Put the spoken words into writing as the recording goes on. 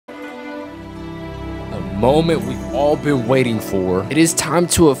moment we've all been waiting for. It is time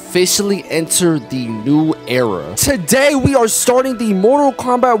to officially enter the new era. Today, we are starting the Mortal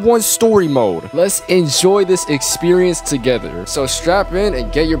Kombat 1 story mode. Let's enjoy this experience together. So strap in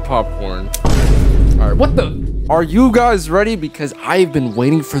and get your popcorn. All right, what the? Are you guys ready? Because I've been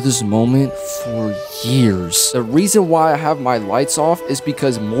waiting for this moment for years. The reason why I have my lights off is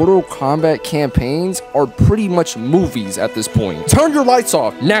because Mortal Kombat campaigns are pretty much movies at this point. Turn your lights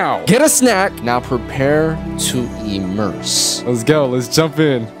off now. Get a snack. Now prepare to immerse. Let's go. Let's jump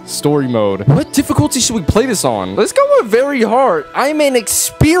in. Story mode. What difficulty should we play this on? Let's go with very hard. I'm an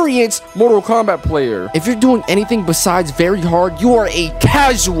experienced Mortal Kombat player. If you're doing anything besides very hard, you are a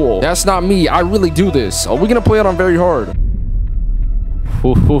casual. That's not me. I really do this. Are we gonna play it on very hard?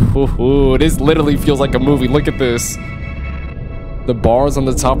 This literally feels like a movie. Look at this. The bars on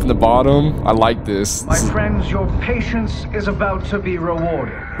the top and the bottom. I like this. My friends, your patience is about to be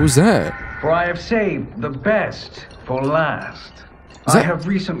rewarded. Who's that? For I have saved the best for last. I have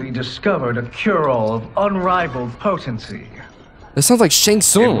recently discovered a cure-all of unrivaled potency. That sounds like Shang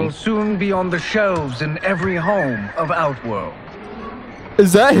Tsung. It will soon be on the shelves in every home of Outworld.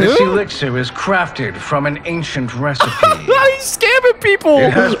 Is that him? This elixir is crafted from an ancient recipe. He's scamming people.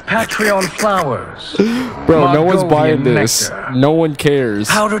 It has Patreon flowers. Bro, no one's buying this. Nectar, no one cares.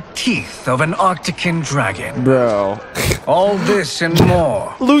 Powdered teeth of an Arctican dragon. Bro. All this and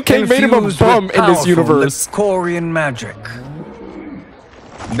more. Liu Kang made him a bum in this universe. Korean magic.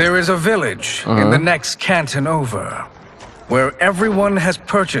 There is a village in the next canton over, where everyone has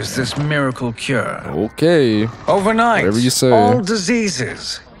purchased this miracle cure. Okay. Overnight, whatever you say. All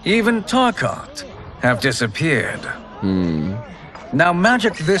diseases, even Tarkat, have disappeared. Now,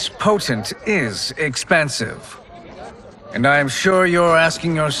 magic this potent is expensive. And I am sure you're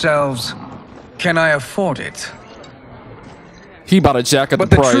asking yourselves, can I afford it? He bought a jack at but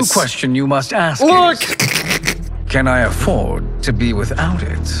the price. But the true question you must ask is, can I afford to be without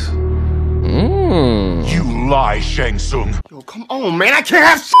it? You lie, Shang Tsung. Yo, come on, man. I can't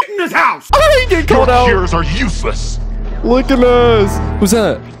have shit in this house. I ain't get called out. Your cures are useless. Look at us. Who's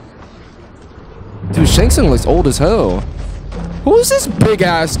that? Dude, Shang Tsung looks old as hell. Who's this big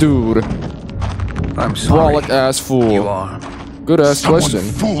ass dude? I'm sorry. Brolic ass fool. You are. Good ass question.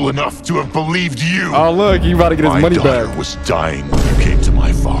 Fool enough to have believed you. Oh look, he about to get his money back. My daughter was dying when you came to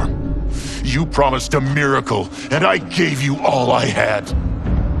my farm. You promised a miracle, and I gave you all I had.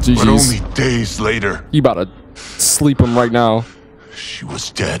 GG's. But only days later, you about to sleep him right now. She was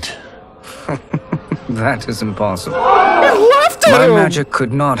dead. That is impossible. I left him. My magic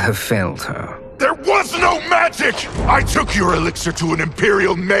could not have failed her. There was no magic! I took your elixir to an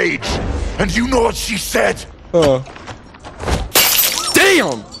Imperial mage, and you know what she said?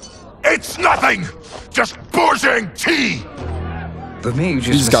 Damn! It's nothing! Just Bourgeois tea! The mage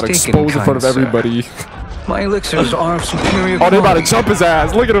He is just got exposed in front of everybody. My elixirs are of superior Oh, they about to jump his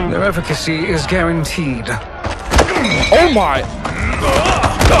ass. Look at him. Their efficacy is guaranteed. Oh my.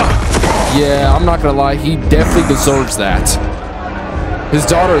 Yeah, I'm not gonna lie. He definitely deserves that. His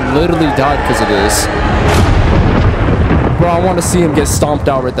daughter literally died because of this. Bro, I want to see him get stomped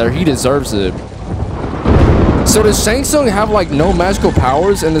out right there. He deserves it. So does Shang Tsung have like no magical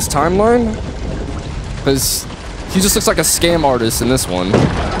powers in this timeline? Because he just looks like a scam artist in this one.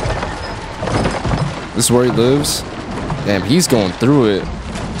 This is where he lives. Damn, he's going through it.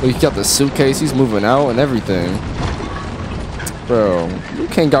 Look, he got the suitcase. He's moving out and everything. Bro, Liu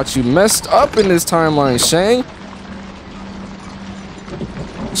Kang got you messed up in this timeline, Shang.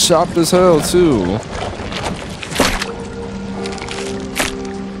 Chopped as hell, too.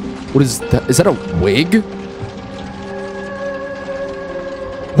 What is that? Is that a wig?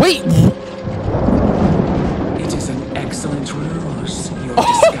 Wait! It is an excellent ruse, your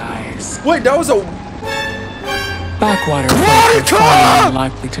disguise. Wait, that was a... Backwater folk are far more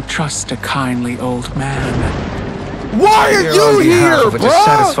likely to trust a kindly old man. Why are you here, of a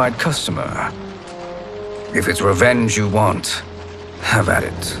dissatisfied customer. If it's revenge you want, have at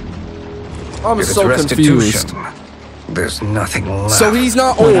it. I'm if so it's confused. There's nothing left. So he's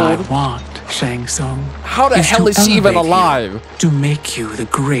not What old. I want, Shang Tsung, How the hell is she even alive? to make you the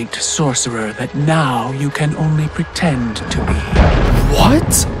great sorcerer that now you can only pretend to be.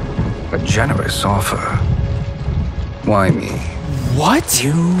 What? A generous offer. Why me? What?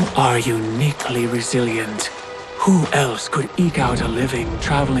 You are uniquely resilient. Who else could eke out a living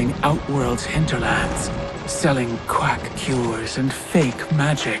traveling Outworld's hinterlands, selling quack cures and fake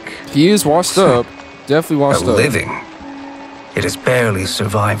magic? He is washed up. Definitely washed up. Living. It is barely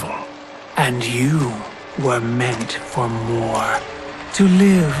survival. And you were meant for more. To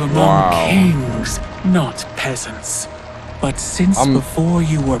live among kings, not peasants. But since before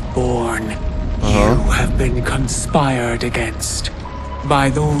you were born, You have been conspired against by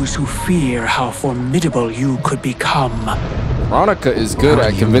those who fear how formidable you could become. Veronica is good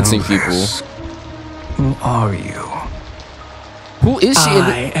at convincing people. Who are you? Who is she?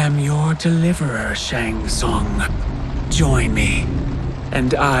 I am your deliverer, Shang Tsung. Join me,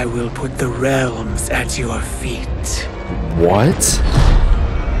 and I will put the realms at your feet. What?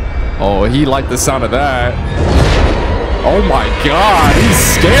 Oh, he liked the sound of that. Oh my god, he's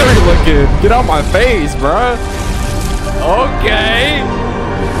scary looking. Get out my face, bruh. Okay.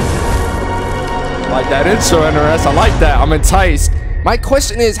 Like that intro, NRS. I like that. I'm enticed. My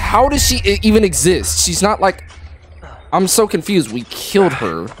question is, how does she even exist? She's not like... I'm so confused. We killed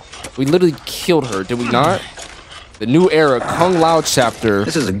her. We literally killed her, did we not? The New Era, Kung Lao chapter.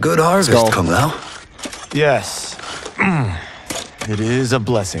 This is a good harvest, Kung Lao. Yes. It is a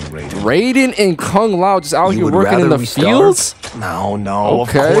blessing, Raiden. Raiden and Kung Lao just out here working in the fields? No, of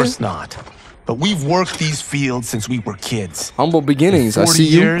course not. But we've worked these fields since we were kids. Humble beginnings. I see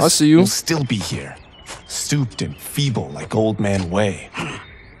you. I see you. We'll still be here. Stooped and feeble like old man Wei.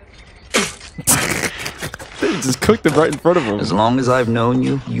 They just cooked it right in front of him. As long as I've known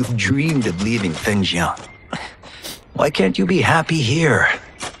you, you've dreamed of leaving things young. Why can't you be happy here?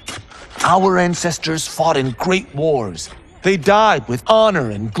 Our ancestors fought in great wars. They died with honor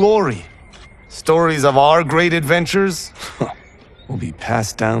and glory. Stories of our great adventures will be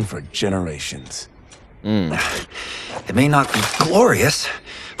passed down for generations. It may not be glorious,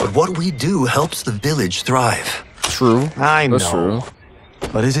 but what we do helps the village thrive. True. I know. That's true.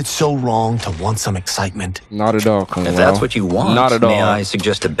 But is it so wrong to want some excitement? Not at all, Kung Lao. If that's what you want, not at all. may I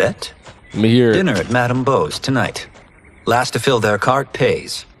suggest a bet? Let me hear it. Dinner at Madame Beau's tonight. Last to fill their cart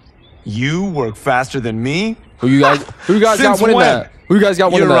pays. You work faster than me? Who you guys got winning when? that? Who you guys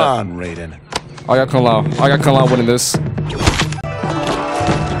got winning You're that? on, Raiden. I got Kung Lao. I got Kung Lao winning this.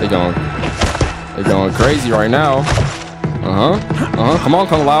 They're going crazy right now. Come on,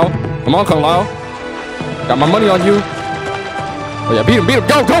 Kung Lao. Come on, Kung Lao. Got my money on you. Oh yeah, beat him.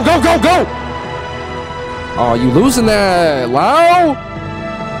 Go. Oh, you losing that, Lao?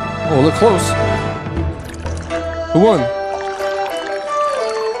 Oh, look close. Who won?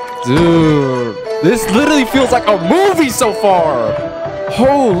 Dude, this literally feels like a movie so far.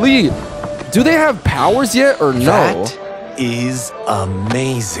 Holy. Do they have powers yet or no? That is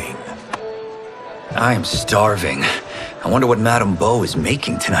amazing. I am starving. I wonder what Madame Beau is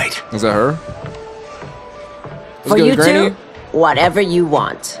making tonight. Is that her? For you two, whatever you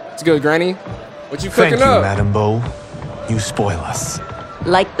want. It's good, Granny. What you Thank cooking you, up? Madame Beau. You spoil us.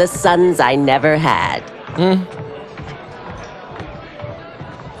 Like the sons I never had.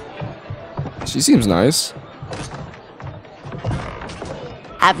 She seems nice.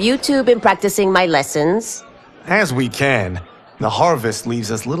 Have you two been practicing my lessons? As we can. The harvest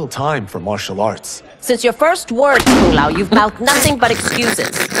leaves us little time for martial arts. Since your first word, Kung Lao, you've mouthed nothing but excuses.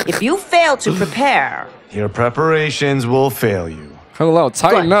 If you fail to prepare... Your preparations will fail you. Kung Lao,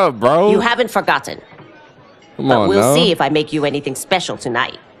 tighten Good. up, bro. You haven't forgotten. Come But on, we'll now. see if I make you anything special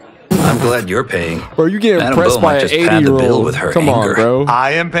tonight. I'm glad you're paying. Bro, you getting Madame impressed Beau by might an just pad the bill 80-year-old. with her Come on, anger. bro.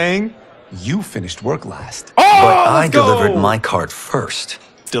 I am paying. You finished work last. Oh, But I let's go. delivered my cart first.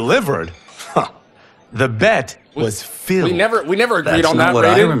 Delivered? Huh. The bet was filled. We never agreed That's on not that, what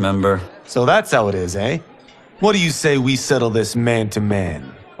I Raiden. remember. So that's how it is, eh? What do you say we settle this man to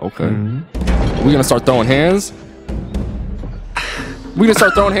man? Okay. We gonna start throwing hands? We gonna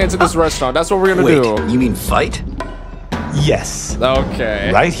start throwing hands at this restaurant. That's what we're gonna Wait, do. you mean fight? Yes.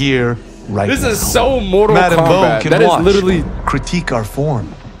 Okay. Right here, right This now. is so Mortal Madame Beau Kombat. can That is watch, literally critique our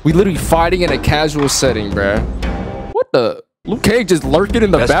form. we literally fighting in a casual setting, bruh. What the? Luke Cage just lurking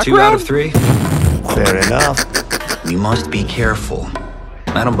in the Best background? 2 out of 3? Fair enough. We must be careful.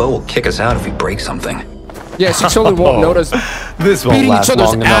 Madame Beau will kick us out if we break something. Yeah, she totally won't notice This won't beating last each other's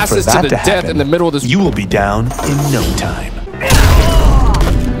long enough for asses to that the to death happen. in the middle of this. You will be down in no time.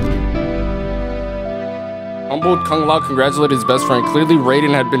 Humbled Kung Lao congratulated his best friend. Clearly,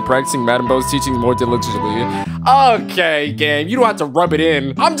 Raiden had been practicing Madame Beau's teachings more diligently. Okay, game, you don't have to rub it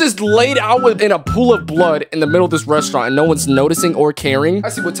in. I'm just laid out in a pool of blood in the middle of this restaurant and no one's noticing or caring. I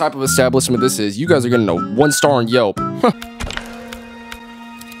see what type of establishment this is. You guys are getting a 1-star on Yelp.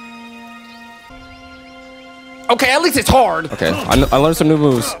 Okay, at least it's hard. Okay, I learned some new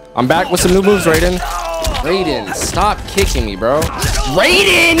moves. I'm back with some new moves, Raiden. Raiden, stop kicking me, bro.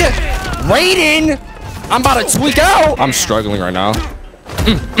 Raiden! Raiden! I'm about to tweak out. I'm struggling right now.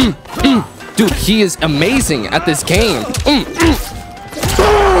 Dude, he is amazing at this game.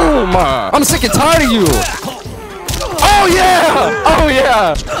 Boom! I'm sick and tired of you. Oh, yeah! Oh,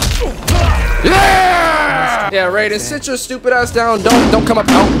 yeah! Yeah! Yeah, Raiden, sit your stupid ass down. Don't come up.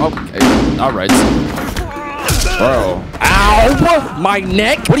 Oh, okay. All right. Bro. Ow! My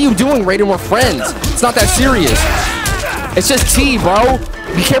neck? What are you doing, Raiden? We're friends. It's not that serious. It's just tea, bro.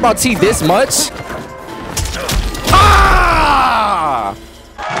 You care about tea this much? Ah!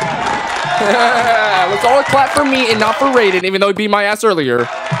 Yeah, let's all clap for me and not for Raiden, even though he beat my ass earlier.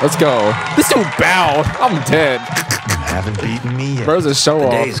 Let's go. This dude bowed. I'm dead. You haven't beaten me yet. Bro's a show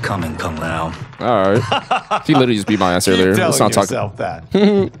off. The day's coming, Kung Lao. All right. He literally just beat my ass earlier. Let's not talk about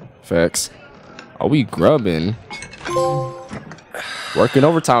that. Facts. Are we grubbing? Working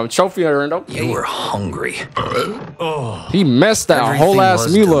overtime. Trophy earned. Okay. You were hungry. He messed that whole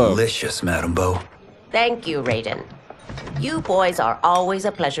ass meal up. Delicious, Madame Bo. Thank you, Raiden. You boys are always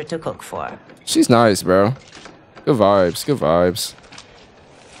a pleasure to cook for. She's nice, bro. Good vibes. Good vibes.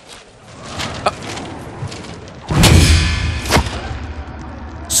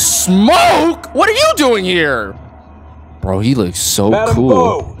 Smoke? What are you doing here? Bro, he looks so Madame cool.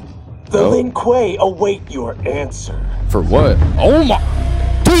 Bo, the Lin Kuei await your answer. For what? Oh my.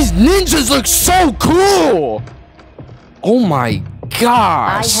 These ninjas look so cool. Oh my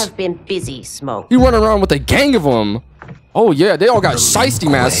gosh. I have been busy, Smoke. You run around with a gang of them. Oh yeah, they all got shiesty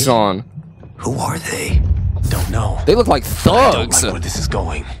masks on. Who are they? Don't know. They look like I don't thugs. like where this is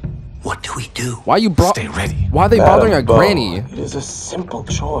going. What do we do? Why you brought? Stay ready. Why are they bothering a Madame Bo, granny? It is a simple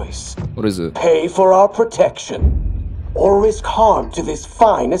choice. What is it? Pay for our protection, or risk harm to this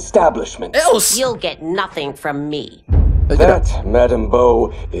fine establishment. Else. You'll get nothing from me. That, Madame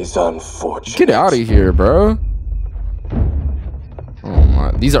Bo, is unfortunate. Get out of here, bro. Oh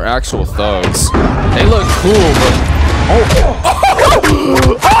my, these are actual thugs. They look cool, but oh,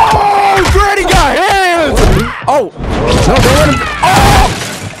 Granny got hands! Oh, no, don't let him. Oh,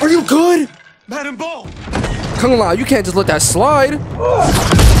 are you good? Madame Bo! Kung Lao, you can't just let that slide.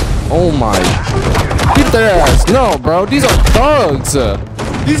 Oh my, get their ass. No, bro, these are thugs.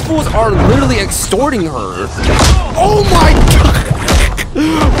 These fools are literally extorting her. Oh my god!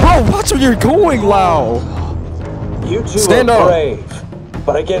 Bro, watch where you're going, Lao. You two Stand are up. brave,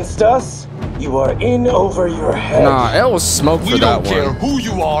 but against us, you are in over your head. Nah, it was smoke for We that don't care one. who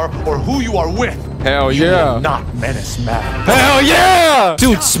you are or who you are with. Hell You yeah. will not menace Madame Bo. Hell yeah!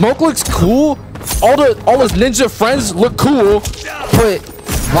 Dude, Smoke looks cool. All his ninja friends look cool. But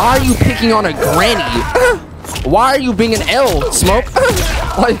why are you picking on a granny? Why are you being an L, Smoke?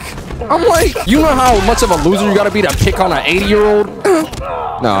 I'm like, you know how much of a loser you gotta be to pick on an 80-year-old?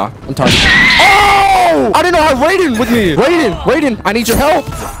 Nah, I'm tired. Oh! I didn't know I had Raiden with me. Raiden, I need your help.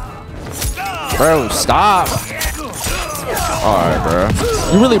 Bro, stop. Alright, bro.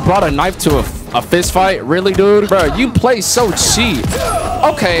 You really brought a knife to a fist fight? Really, dude? Bro, you play so cheap.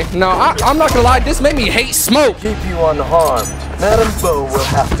 Okay, no, I'm not gonna lie. This made me hate Smoke. Keep you unharmed. Madame Bo will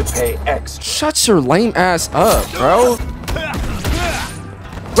have to pay extra. Shut your lame ass up, bro.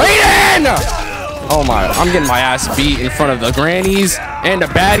 Raiden! Oh my, I'm getting my ass beat in front of the grannies and the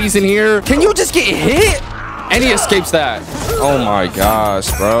baddies in here. Can you just get hit? And he escapes that. Oh my gosh,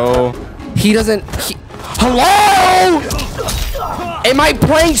 bro. He doesn't... Hello? Am I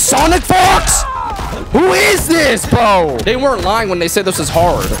playing Sonic Fox? Who is this, bro? They weren't lying when they said this was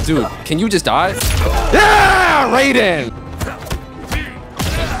hard. Dude, can you just die? Yeah, Raiden.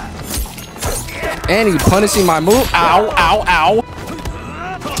 And he punishing my move. Ow, ow, ow.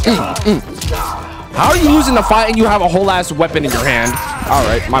 How are you losing the fight and you have a whole ass weapon in your hand? All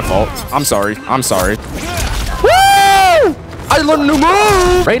right, my fault. I'm sorry. Woo! I learned a new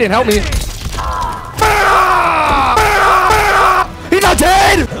move. Raiden, help me. He's not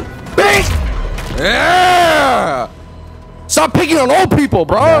dead. Yeah. Stop picking on old people,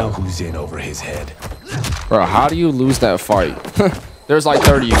 bro. Now who's in over his head? Bro, how do you lose that fight? There's like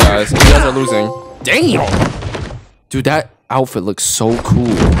 30 of you guys. You guys are losing. Damn. Dude, that outfit looks so cool.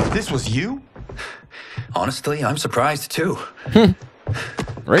 This was you? Honestly, I'm surprised too.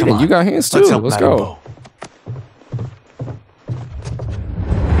 Raiden, you got hands too. Let's Madame go. Bo.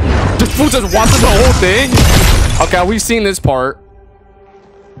 This fool just watches the whole thing. Okay, we've seen this part.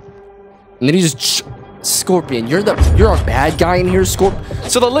 And then he just Scorpion. You're a bad guy in here, Scorpion.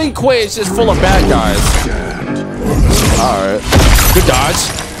 So the Lin Kuei is just full of bad guys. All right, good dodge.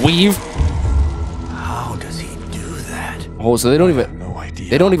 Weave. How does he do that? Oh, so they don't even. No idea.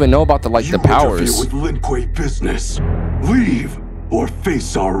 They don't even know about the the powers. With Lin Kuei business. Leave or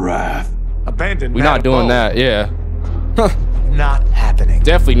face our wrath. Abandon We're not Madame doing Bo. that. Yeah. Not happening.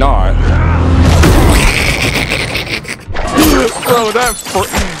 Definitely not. Bro,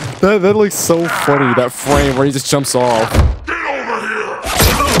 that looks so funny. That frame where he just jumps off. Get over here!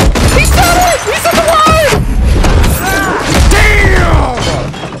 He said it! He said the word! Damn!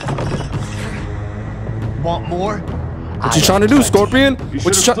 Want What you trying to do, Scorpion? You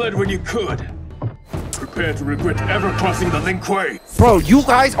What should you have fled when you could. Prepare to regret ever crossing the Lin Kuei. Bro, you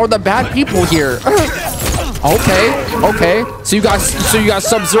guys are the bad people here. Okay. So you got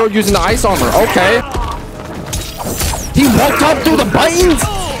Sub-Zero using the ice armor. Okay. He walked up through the buttons.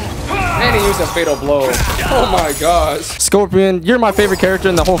 And he used a fatal blow. Oh my gosh. Scorpion, you're my favorite character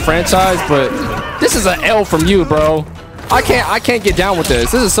in the whole franchise, but this is an L from you, bro. I can't get down with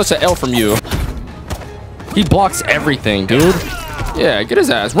this. This is such an L from you. He blocks everything, dude. Yeah, get his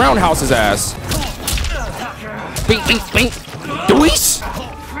ass. Roundhouse his ass. Bink, bink, bink. Doish.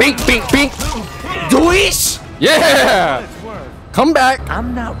 Bink, bink, bink. Doish. Yeah. Come back.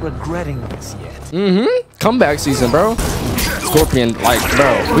 I'm not regretting this yet. Comeback season, bro. Scorpion, like,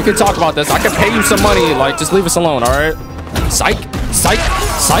 bro, we can talk about this. I can pay you some money. Like, just leave us alone, all right? Psych. Psych.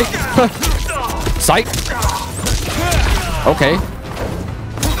 Psych. Psych. Okay.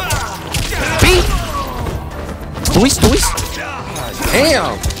 Beat. Doish, doish.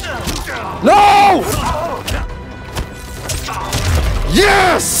 Damn. No!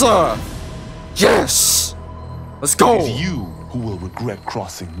 Yes! Yes! Let's go! It's you who will regret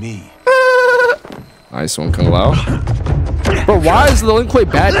crossing me. Nice one, Kung Lao. Bro, why is the Lin Kuei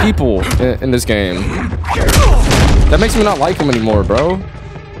bad people in this game? That makes me not like him anymore, bro.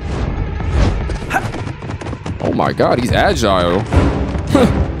 Oh my god, he's agile.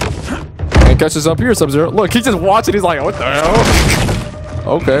 And catches up here, Sub-Zero. Look, he's just watching. He's like, what the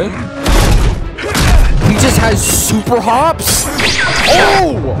hell? Okay. He just has super hops.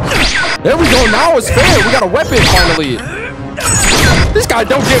 Oh! There we go. Now it's fair. We got a weapon finally. This guy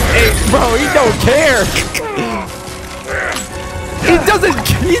don't give a bro. He don't care. He doesn't.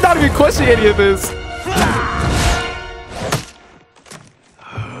 He's not even questioning any of this.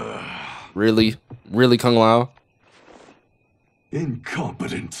 Really, really, Kung Lao.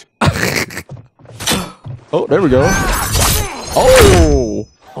 Incompetent. Oh, there we go. Oh.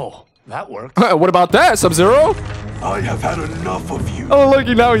 Oh, that worked. What about that, Sub-Zero? I have had enough of you. Oh, look,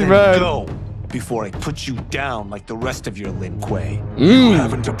 now he's mad. Go before I put you down like the rest of your Lin Kuei. You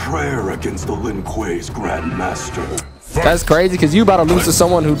haven't a prayer against the Lin Kuei's Grand Master. That's crazy, because you about to lose to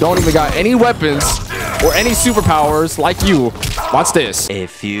someone who don't even got any weapons or any superpowers like you. Watch this. A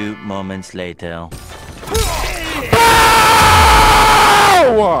few moments later.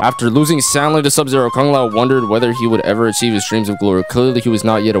 After losing soundly to Sub-Zero, Kung Lao wondered whether he would ever achieve his dreams of glory. Clearly, he was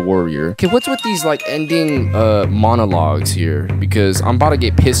not yet a warrior. Okay, what's with these like ending monologues here? Because I'm about to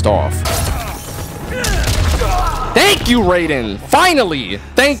get pissed off. Thank you, Raiden. Finally,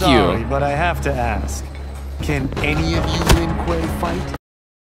 thank Sorry, you. but I have to ask. Can any of you Lin Kuei fight?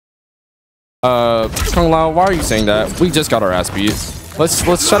 Kung Lao, why are you saying that? We just got our ass beat.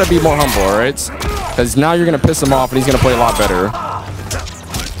 Let's try to be more humble, all right? Because now you're gonna piss him off, and he's gonna play a lot better.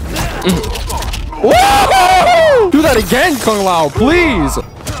 Whoa! Do that again, Kung Lao, please.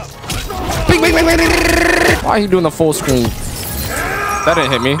 Bing, bing, bing, bing. Why are you doing the full screen? That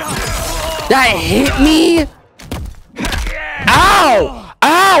didn't hit me. That hit me? Ow!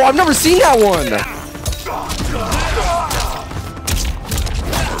 Ow! I've never seen that one.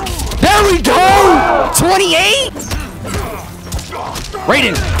 There we go! 28?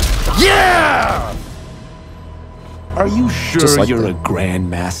 Raiden! Yeah! Are you sure Just like you're that. a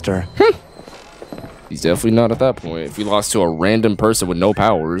Grandmaster? He's definitely not at that point. If we lost to a random person with no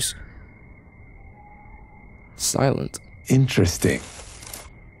powers. Silent. Interesting.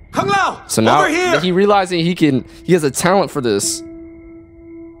 Kung Lao! So now over here! he realizing he has a talent for this.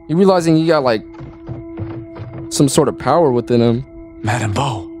 He realizing he got like some sort of power within him. Madame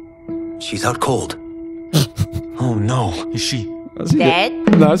Bo. She's out cold. Oh no. Is she? Dead?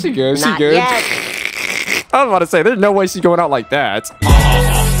 No, she good. She Not good. yet. I was about to say, there's no way she's going out like that. She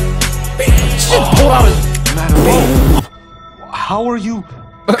just pulled out a... Madame Bo. How are you?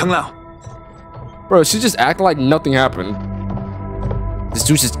 Kung Lao. Bro, she just acting like nothing happened. This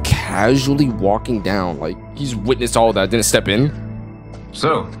dude's just casually walking down, like he's witnessed all that, didn't step in.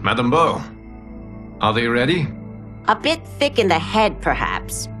 So, Madame Bo, are they ready? A bit thick in the head,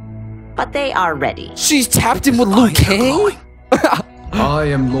 perhaps. But they are ready. She's tapped him with Liu Kang? I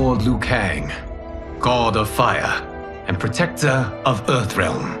am Lord Liu Kang, God of Fire and Protector of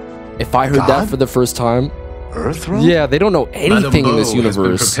Earthrealm. If I heard that for the first time, Earthrealm? yeah, they don't know anything in this Madame Bo has been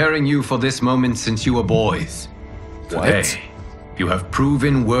universe. preparing you for this moment since you were boys. Today, you have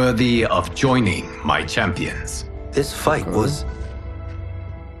proven worthy of joining my champions. This fight was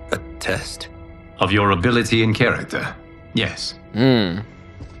a test. Of your ability and character, yes.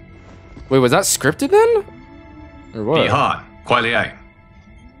 Wait, was that scripted then? Or what? 你好，快来。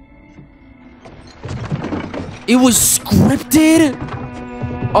 It was scripted?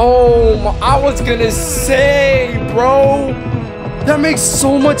 Oh, I was gonna say, bro. That makes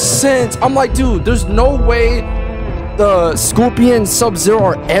so much sense. I'm like, dude, there's no way the Scorpion, Sub-Zero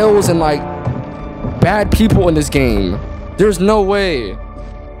are elves and like bad people in this game. There's no way.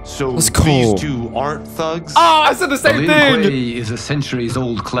 So Let's go. these two aren't thugs? Oh, I said the same thing. Lin is a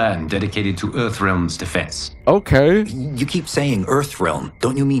centuries-old clan dedicated to Earthrealm's defense. Okay. You keep saying Earthrealm.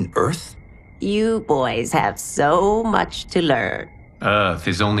 Don't you mean Earth? You boys have so much to learn. Earth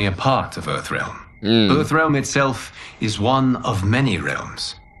is only a part of Earthrealm. Earthrealm itself is one of many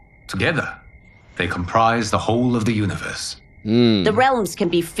realms. Together, they comprise the whole of the universe. The realms can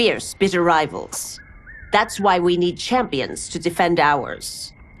be fierce, bitter rivals. That's why we need champions to defend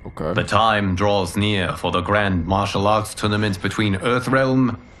ours. Okay. The time draws near for the grand martial arts tournament between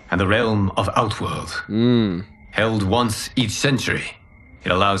Earthrealm and the realm of Outworld. Held once each century,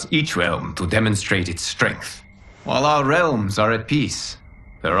 it allows each realm to demonstrate its strength. While our realms are at peace,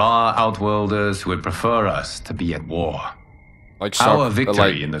 there are Outworlders who would prefer us to be at war. Like Our victory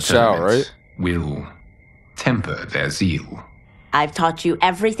like in the Shao, tournament right? will temper their zeal. I've taught you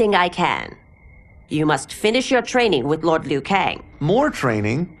everything I can. You must finish your training with Lord Liu Kang. More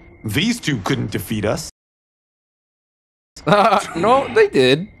training? These two couldn't defeat us. No, they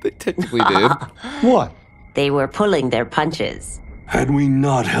did. They technically did. What? They were pulling their punches. Had we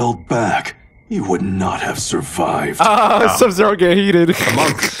not held back, you would not have survived. Sub-Zero get heated. The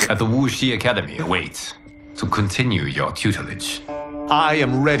monks at the Wuxi Academy await to continue your tutelage. I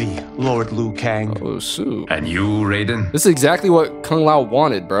am ready, Lord Liu Kang. Oh, shoot. And you, Raiden? This is exactly what Kung Lao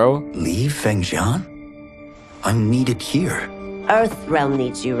wanted, bro. Leave Fengjian? I'm needed here. Earthrealm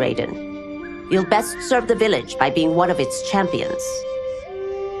needs you, Raiden. You'll best serve the village by being one of its champions.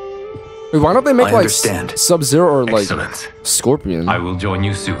 Wait, why don't they make I like understand. Sub-Zero or like Excellent. Scorpion? I will join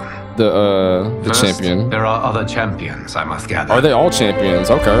you soon. The First, champion. There are other champions I must gather. Are they all champions?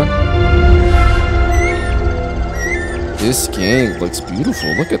 Okay. This game looks beautiful.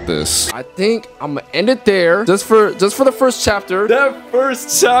 Look at this. I think I'm gonna end it there. Just for the first chapter. That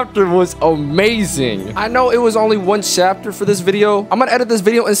first chapter was amazing. I know it was only one chapter for this video. I'm gonna edit this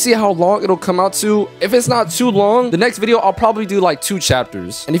video and see how long it'll come out to. If it's not too long, the next video I'll probably do like 2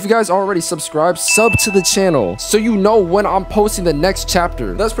 chapters. And if you guys already subscribed, sub to the channel so you know when I'm posting the next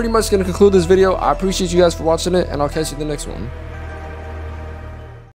chapter. That's pretty much gonna conclude this video. I appreciate you guys for watching it, and I'll catch you in the next one.